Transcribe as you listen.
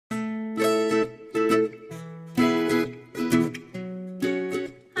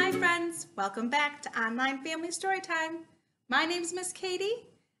Welcome back to Online Family Storytime. My name's Miss Katy,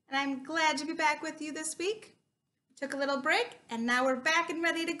 and I'm glad to be back with you this week. We took a little break, and now we're back and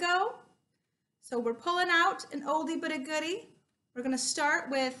ready to go. So we're pulling out an oldie but a goodie. We're going to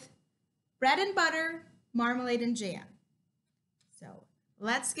start with bread and butter, marmalade and jam. So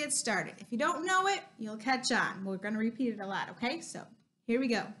let's get started. If you don't know it, you'll catch on. We're going to repeat it a lot, okay? So here we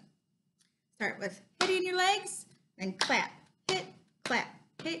go. Start with hitting your legs, then clap, hit, clap,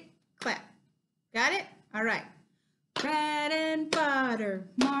 hit, clap. Got it? All right. Bread and butter,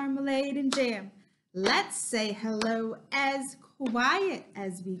 marmalade and jam. Let's say hello as quiet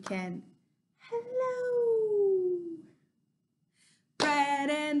as we can. Hello. Bread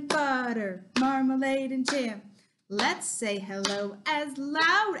and butter, marmalade and jam. Let's say hello as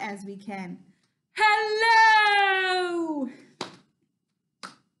loud as we can. Hello.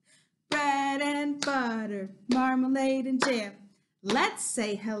 Bread and butter, marmalade and jam. Let's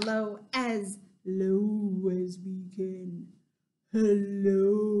say hello as low as we can.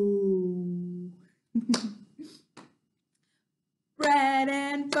 Hello. Bread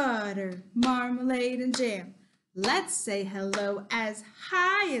and butter, marmalade and jam. Let's say hello as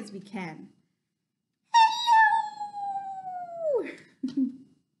high as we can. Hello.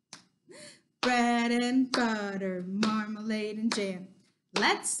 Bread and butter, marmalade and jam.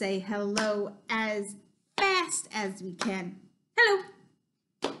 Let's say hello as fast as we can. Hello.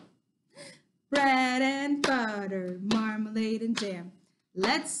 Bread and butter, marmalade and jam.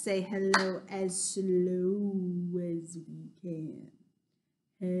 Let's say hello as slow as we can.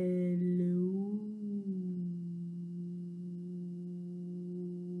 Hello.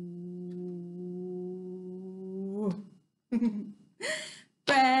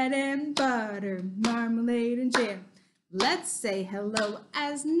 Bread and butter, marmalade and jam. Let's say hello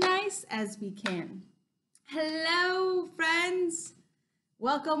as nice as we can. Hello, friends.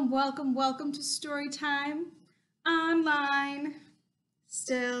 Welcome, welcome, welcome to Storytime Online.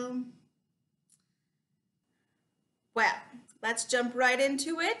 Still. Well, let's jump right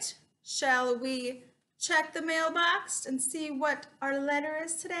into it. Shall we check the mailbox and see what our letter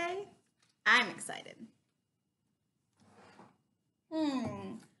is today? I'm excited.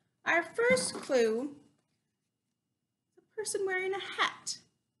 Our first clue, a person wearing a hat.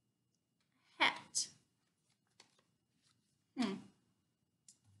 Hat.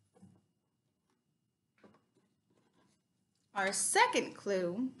 Our second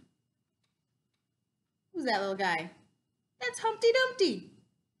clue, who's that little guy? That's Humpty Dumpty.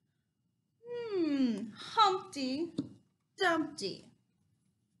 Humpty Dumpty.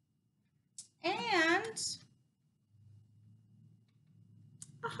 And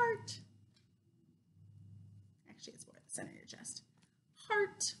a heart. Actually, it's more at the center of your chest.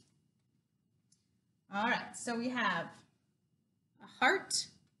 Heart. All right, so we have a heart,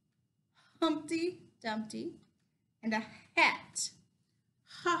 Humpty Dumpty, and a hat.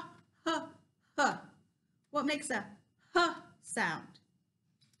 Ha, ha, ha. What makes a ha sound?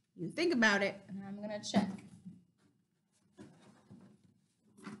 You think about it, and I'm going to check.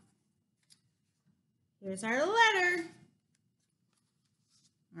 Here's our letter.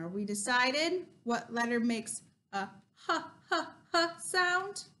 Are we decided what letter makes a ha, ha, ha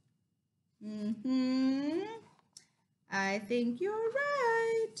sound? I think you're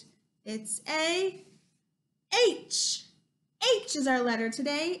right. It's a H. H is our letter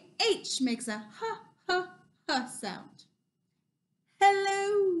today. H makes a ha, ha, ha sound.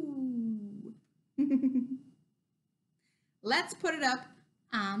 Hello. Let's put it up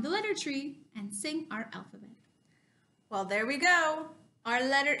on the letter tree and sing our alphabet. Well, there we go. Our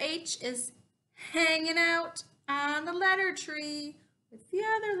letter H is hanging out on the letter tree with the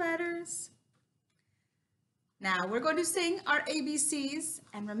other letters. Now we're going to sing our ABCs,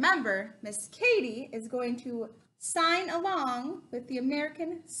 and remember, Miss Katy is going to sign along with the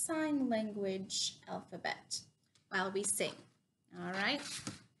American Sign Language alphabet while we sing. All right,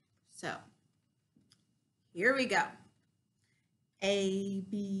 so here we go. A,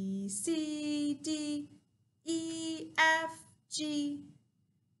 B, C, D, E, F, G,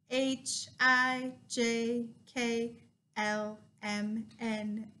 H, I, J, K, L, M,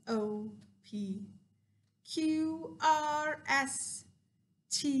 N, O, P, Q, R, S,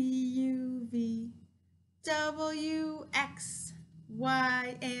 T, U, V, W, X,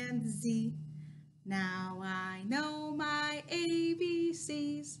 Y, and Z. Now I know my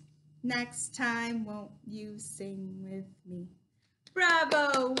ABCs. Next time, won't you sing with me?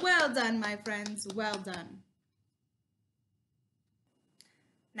 Bravo! Well done, my friends. Well done.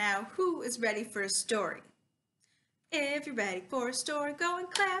 Now, who is ready for a story? If you're ready for a story, go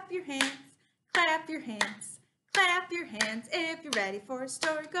and clap your hands. Clap your hands. clap your hands. If you're ready for a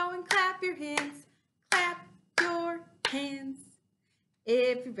story, go and clap your hands. Clap your hands.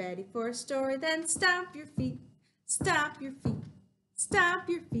 If you're ready for a story, then stomp your feet. Stomp your feet. Stomp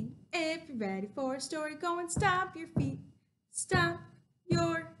your feet. If you're ready for a story, go and stomp your feet. Stomp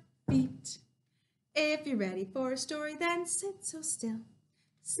your feet. If you're ready for a story, then sit so still.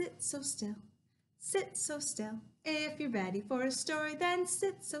 Sit so still. Sit so still. If you're ready for a story, then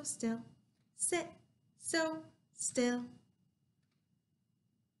sit so still. Sit so still.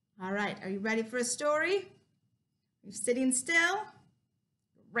 All right, are you ready for a story? You're sitting still?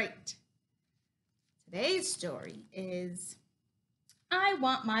 Great. Today's story is I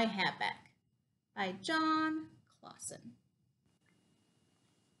Want My Hat Back by John Klassen.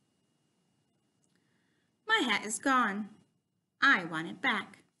 My hat is gone. I want it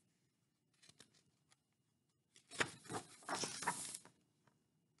back.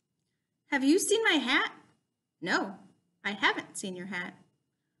 Have you seen my hat? No, I haven't seen your hat.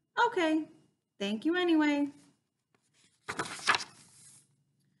 Okay, thank you anyway.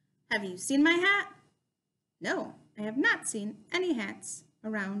 Have you seen my hat? No, I have not seen any hats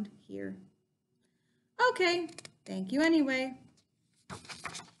around here. Okay, thank you anyway.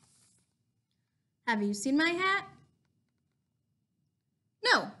 Have you seen my hat?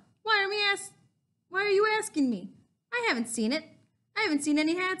 No, why are you asking me? I haven't seen it. I haven't seen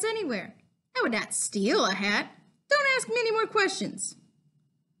any hats anywhere. I would not steal a hat. Don't ask me any more questions.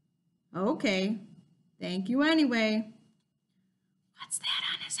 Okay, thank you anyway. What's that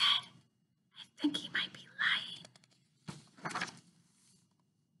on his head? I think he might be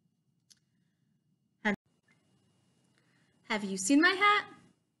lying. Have you seen my hat?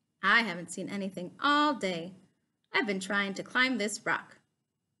 I haven't seen anything all day. I've been trying to climb this rock.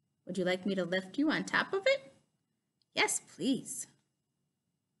 Would you like me to lift you on top of it? Yes, please.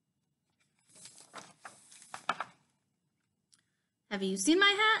 Have you seen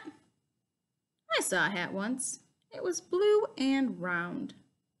my hat? I saw a hat once. It was blue and round.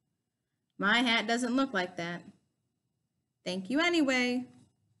 My hat doesn't look like that. Thank you anyway.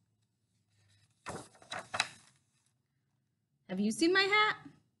 Have you seen my hat?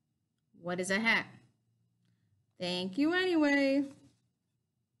 What is a hat? Thank you anyway.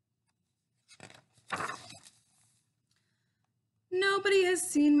 Nobody has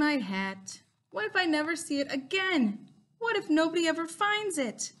seen my hat. What if I never see it again? What if nobody ever finds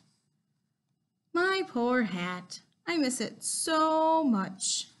it? My poor hat. I miss it so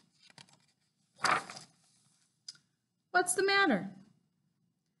much. What's the matter?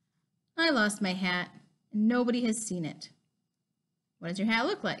 I lost my hat and nobody has seen it. What does your hat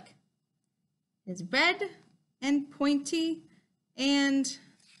look like? It's red and pointy and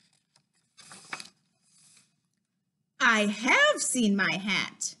I have seen my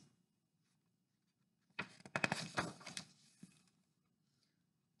hat.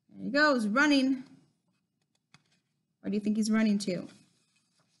 There he goes, running. Where do you think he's running to?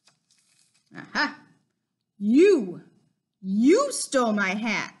 Aha! You stole my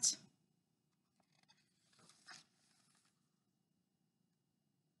hat.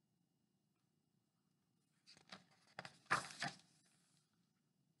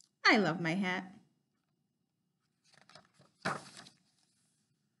 I love my hat.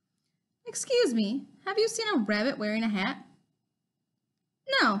 Excuse me, have you seen a rabbit wearing a hat?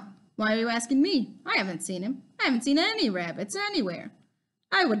 No. Why are you asking me? I haven't seen him. I haven't seen any rabbits anywhere.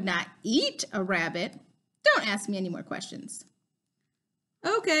 I would not eat a rabbit. Don't ask me any more questions.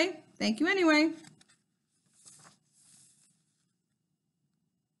 Okay, thank you anyway.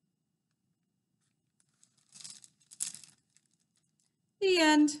 The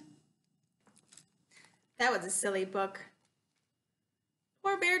end. That was a silly book.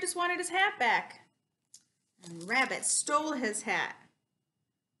 Poor bear just wanted his hat back. And Rabbit stole his hat.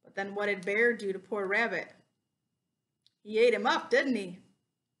 But then what did Bear do to poor Rabbit? He ate him up, didn't he?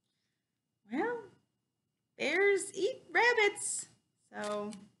 Well, bears eat rabbits.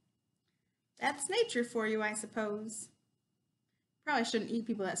 So that's nature for you, I suppose. Probably shouldn't eat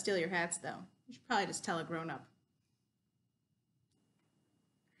people that steal your hats, though. You should probably just tell a grown-up.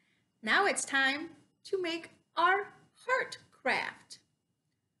 Now it's time to make our heart craft.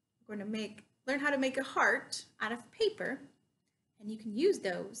 We're going to learn how to make a heart out of paper, and you can use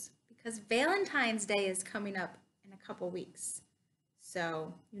those because Valentine's Day is coming up in a couple weeks.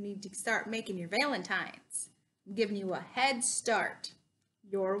 So you need to start making your Valentines. I'm giving you a head start.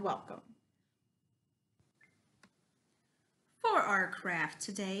 You're welcome. For our craft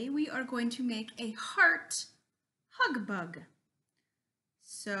today, we are going to make a heart hug bug.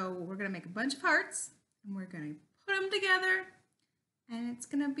 So we're going to make a bunch of hearts and we're going to put them together and it's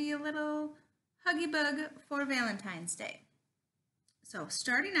going to be a little Huggy Bug for Valentine's Day. So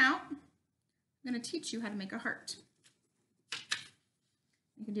starting out, I'm going to teach you how to make a heart.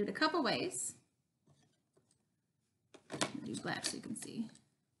 You can do it a couple ways. I'm going to do black so you can see.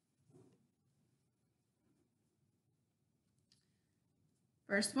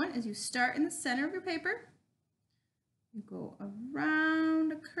 First one is you start in the center of your paper. You go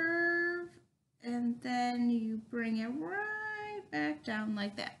around a curve and then you bring it right back down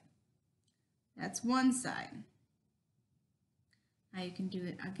like that. That's one side. Now you can do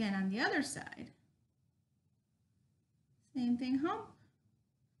it again on the other side. Same thing, hump.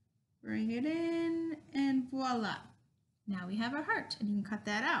 Bring it in and voila. Now we have our heart and you can cut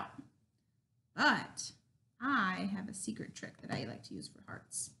that out. But I have a secret trick that I like to use for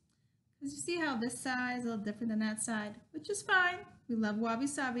hearts. Because you see how this side is a little different than that side, which is fine. We love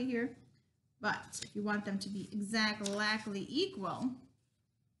wabi-sabi here. But if you want them to be exactly equal,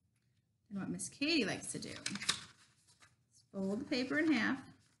 then what Miss Katie likes to do is fold the paper in half.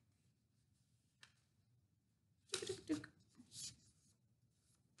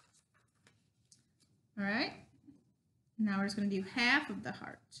 All right. Now we're just going to do half of the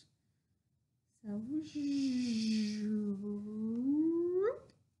heart. So,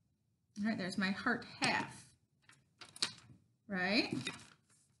 all right, there's my heart half. Right?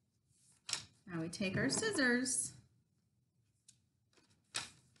 Now we take our scissors.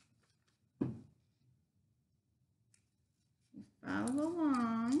 We follow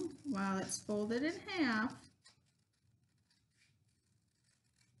along while it's folded in half.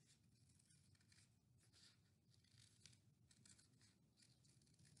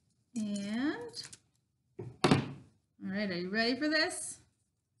 And, all right, are you ready for this?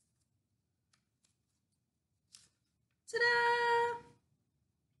 Ta-da!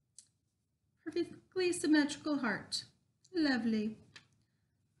 Perfectly symmetrical heart. Lovely.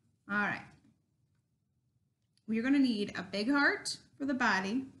 All right. We're going to need a big heart for the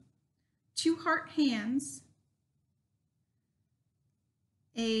body, 2 heart hands,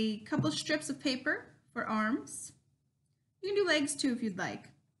 a couple strips of paper for arms. You can do legs too if you'd like.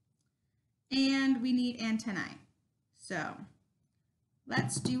 And we need antennae. So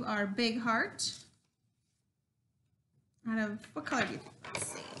let's do our big heart. Out of, what color do you think? Let's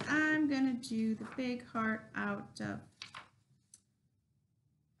see. I'm going to do the big heart out of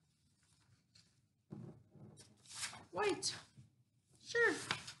white. Sure.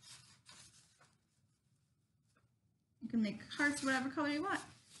 You can make hearts whatever color you want.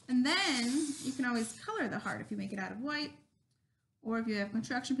 And then you can always color the heart if you make it out of white. Or if you have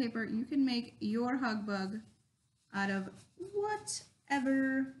construction paper, you can make your hug bug out of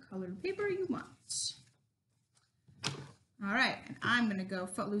whatever colored paper you want. All right, and I'm going to go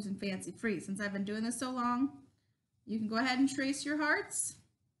footloose and fancy free. Since I've been doing this so long, you can go ahead and trace your hearts.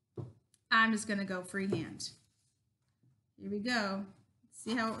 I'm just going to go freehand. Here we go. Let's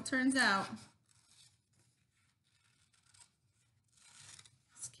see how it turns out.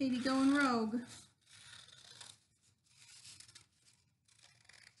 It's Katie going rogue.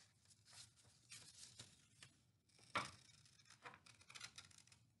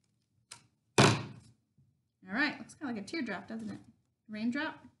 All right, looks kind of like a teardrop, doesn't it?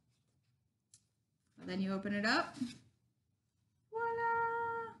 Raindrop. Well, then you open it up.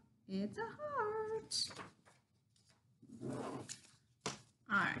 Voila! It's a heart.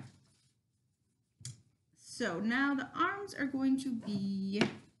 All right. So now the arms are going to be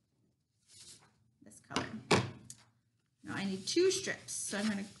this color. Now I need 2 strips. So I'm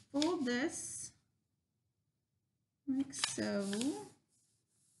going to fold this like so.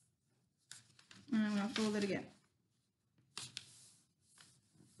 And I'm going to fold it again.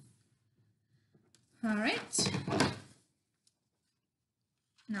 All right.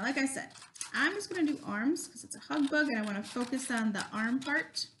 Now, like I said, I'm just going to do arms because it's a hug bug and I want to focus on the arm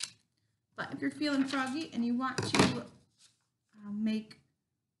part. But if you're feeling froggy and you want to make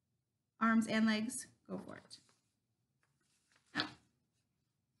arms and legs, go for it. Oh.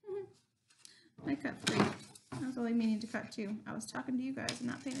 I cut 3. I was only meaning to cut 2. I was talking to you guys and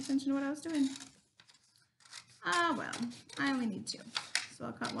not paying attention to what I was doing. Ah, well, I only need 2. So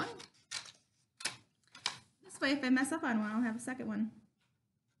I'll cut 1. This way, if I mess up on one, I'll have a second one.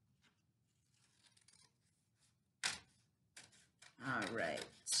 All right.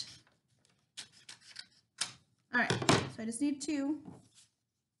 All right, so I just need 2.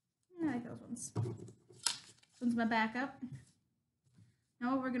 Yeah, I like those ones. This one's my backup.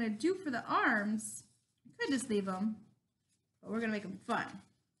 Now what we're going to do for the arms, I could just leave them, but we're going to make them fun.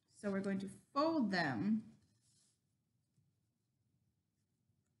 So we're going to fold them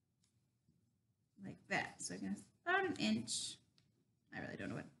like that. So I'm going to about 1 inch. I really don't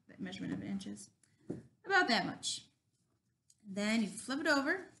know what that measurement of inches. About that much. Then you flip it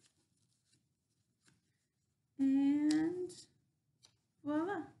over. And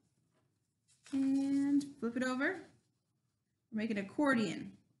voila. And flip it over. Make an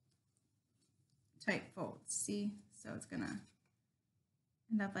accordion type folds. See? So it's going to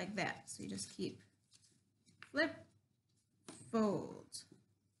end up like that. So you just keep flip, fold,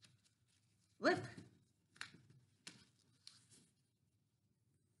 flip,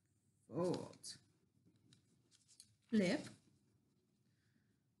 fold, flip,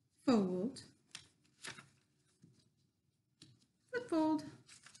 fold, flip, fold,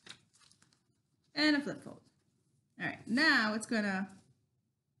 and a flip fold. All right, now it's going to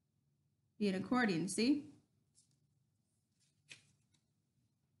be an accordion, see?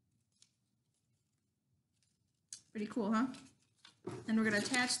 Pretty cool, huh? And we're going to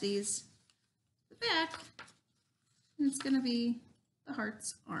attach these to the back, and it's going to be the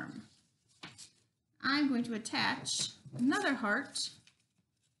heart's arm. I'm going to attach another heart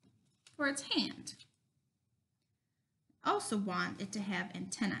for its hand. I also want it to have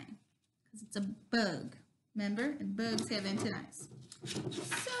antennae, because it's a bug, remember? And bugs have antennae. So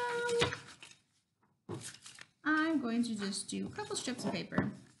I'm going to just do a couple strips of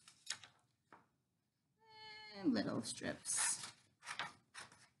paper. And little strips.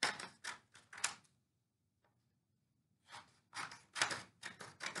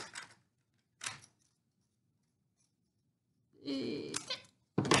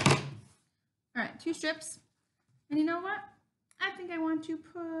 Alright, 2 strips. And you know what? I think I want to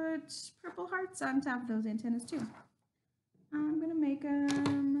put purple hearts on top of those antennas too. I'm going to make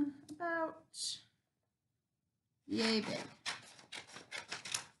them about yay big.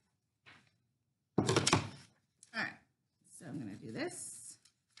 Alright, so I'm going to do this.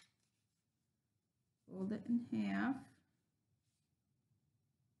 Fold it in half.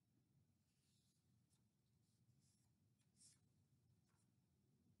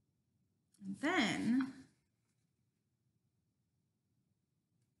 And then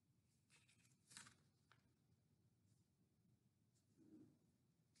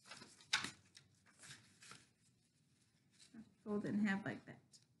fold it in half like that.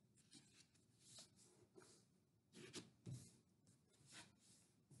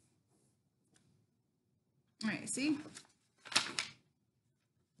 All right, see?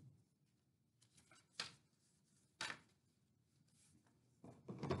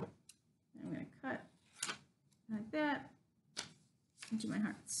 I'm going to cut like that into my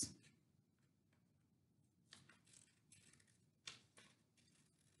hearts.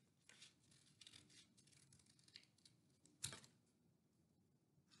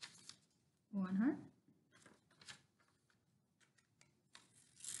 One heart.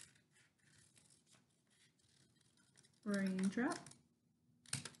 Raindrop.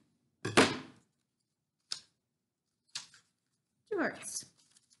 2 hearts.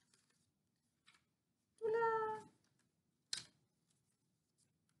 Ta-da!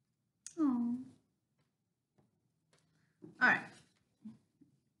 Oh. All right.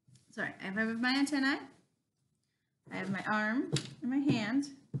 Sorry, I have my antennae. I have my arm and my hand.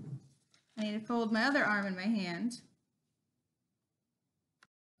 I need to fold my other arm in my hand.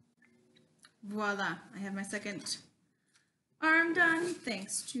 Voila, I have my second arm done,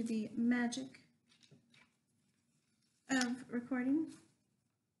 thanks to the magic of recording.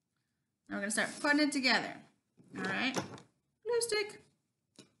 Now we're going to start putting it together. All right, glue stick.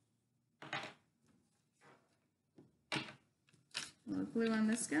 A little glue on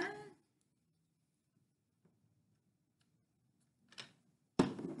this guy.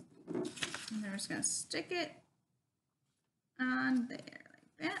 And then we're just going to stick it on there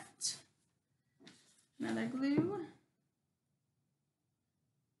like that. Another glue.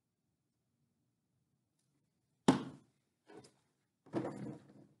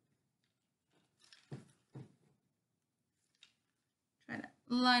 Try to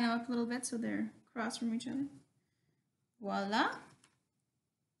line them up a little bit so they're across from each other. Voila.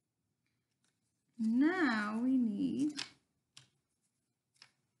 Now we need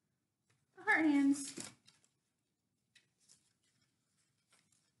heart hands.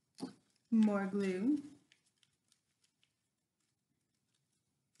 More glue.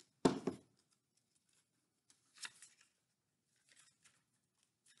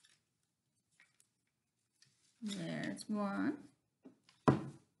 There's one. More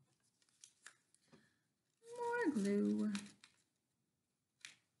glue.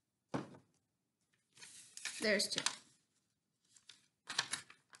 There's 2.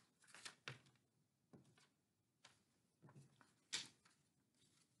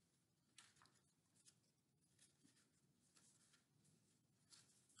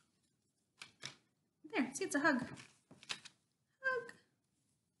 There, see, it's a hug. Hug.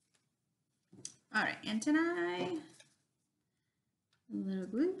 All right, antennae. A little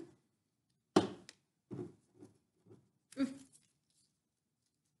glue.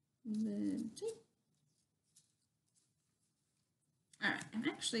 Little tape. All right, I'm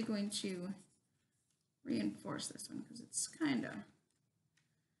actually going to reinforce this one because it's kind of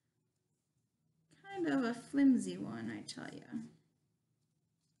a flimsy one, I tell you.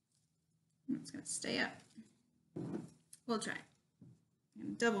 It's going to stay up. We'll try. I'm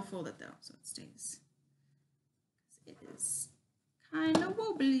going to double fold it though so it stays. It is kind of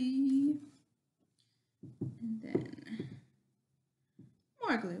wobbly. And then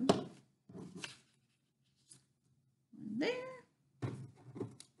more glue. One there.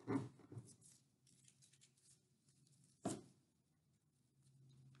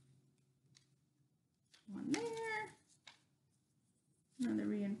 One there. Another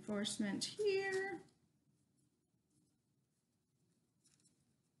reinforcement here.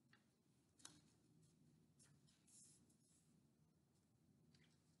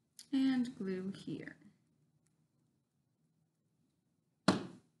 And glue here.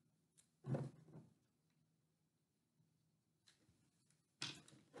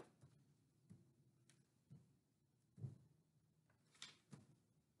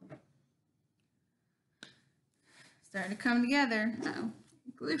 Starting to come together. Uh-oh,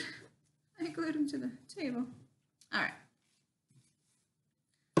 I glued them to the table. All right.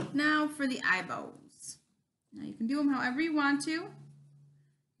 Now for the eyeballs. Now you can do them however you want to.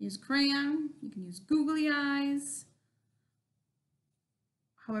 Use crayon, you can use googly eyes,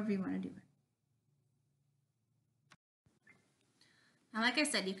 however you want to do it. Now, like I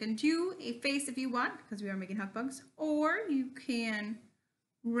said, you can do a face if you want, because we are making hug bugs, or you can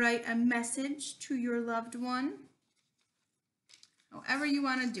write a message to your loved one, however you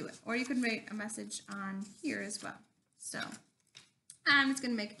want to do it. Or you can write a message on here as well. So, I'm just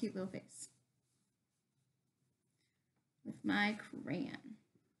going to make a cute little face with my crayon.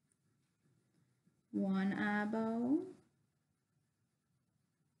 One eyeball.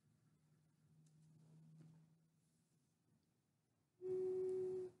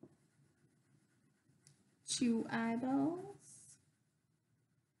 Two eyeballs.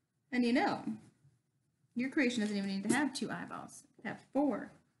 And you know, your creation doesn't even need to have two eyeballs. It could have 4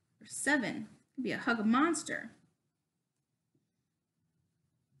 or 7. It could be a hug monster.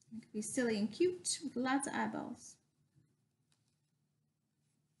 It could be silly and cute with lots of eyeballs.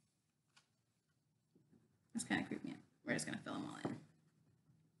 That's kind of creepy. We're just going to fill them all in.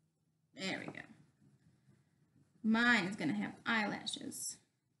 There we go. Mine is going to have eyelashes.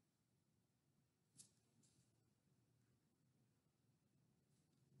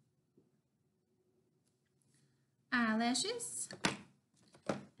 Eyelashes.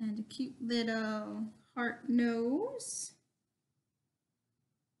 And a cute little heart nose.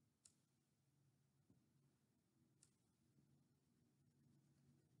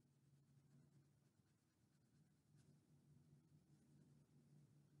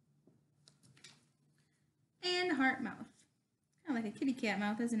 And heart mouth. Kind of like a kitty cat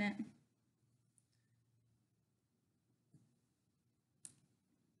mouth, isn't it?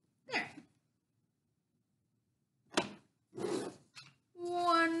 There.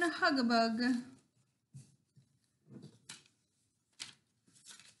 One hug-a-bug. You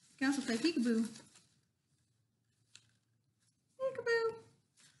can also play peekaboo. Peekaboo.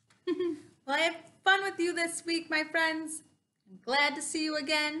 Well, I had fun with you this week, my friends. I'm glad to see you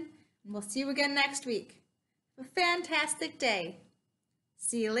again, and we'll see you again next week. A fantastic day.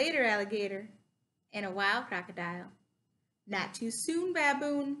 See you later, alligator, and a wild crocodile. Not too soon,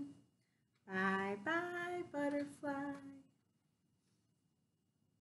 baboon. Bye-bye, butterfly.